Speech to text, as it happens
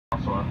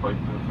also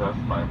inflate the vest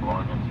by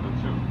blowing into the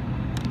tube.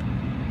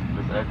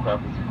 This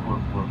aircraft is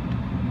equipped with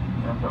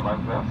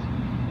infant-like vests,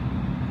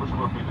 which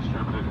will be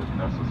distributed if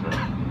necessary.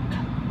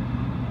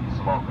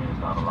 Smoking is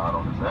not allowed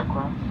on this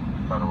aircraft.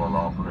 Federal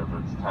law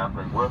prohibits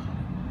tampering with,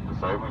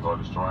 disabling, or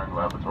destroying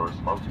laboratory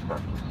smoke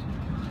detectors.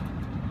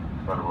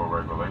 Federal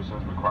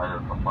regulations require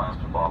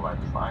compliance with all life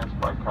science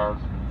flight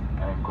cards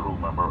and crew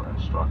member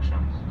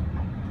instructions.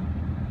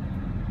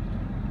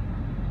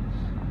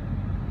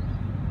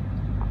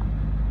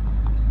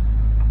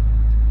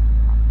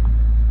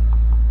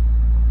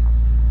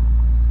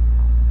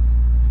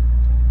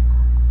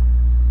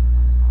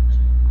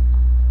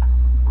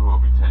 We will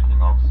be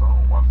taking off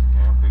soon. Once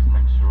again, please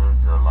make sure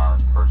your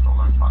large personal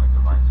electronic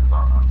devices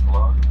are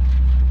unplugged,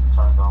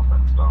 turned off,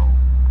 and stowed.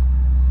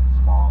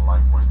 Small,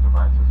 lightweight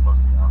devices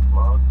must be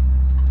unplugged,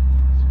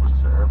 switch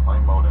to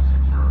airplane mode, and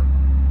secured.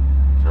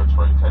 Your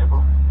tray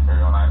table,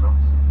 carry-on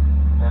items,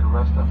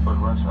 headrest and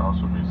footrest should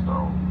also be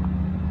stowed.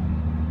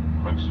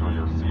 Make sure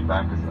your seat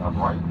back is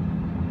upright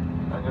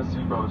and your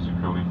seatbelt is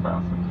securely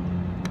fastened.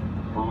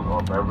 Food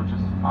or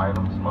beverages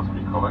items must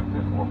be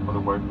collected or put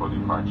away for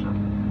departure.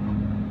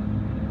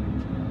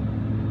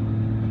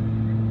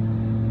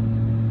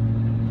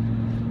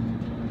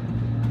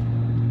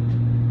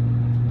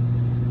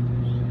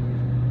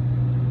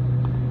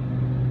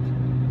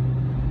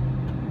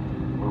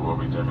 We will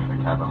be dimming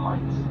the cabin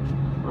lights.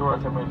 We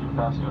recommend you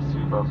fasten your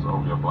seatbelts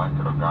over your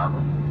blanket or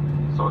garment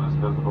so it is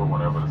visible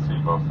whenever the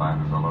seatbelt sign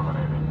is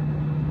illuminated.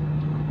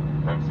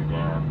 Thanks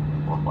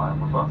again for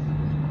flying with us.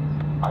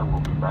 I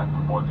will be back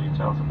with more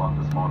details about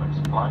this morning's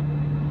flight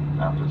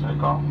after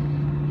takeoff.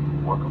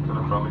 Welcome to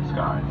the friendly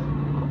skies.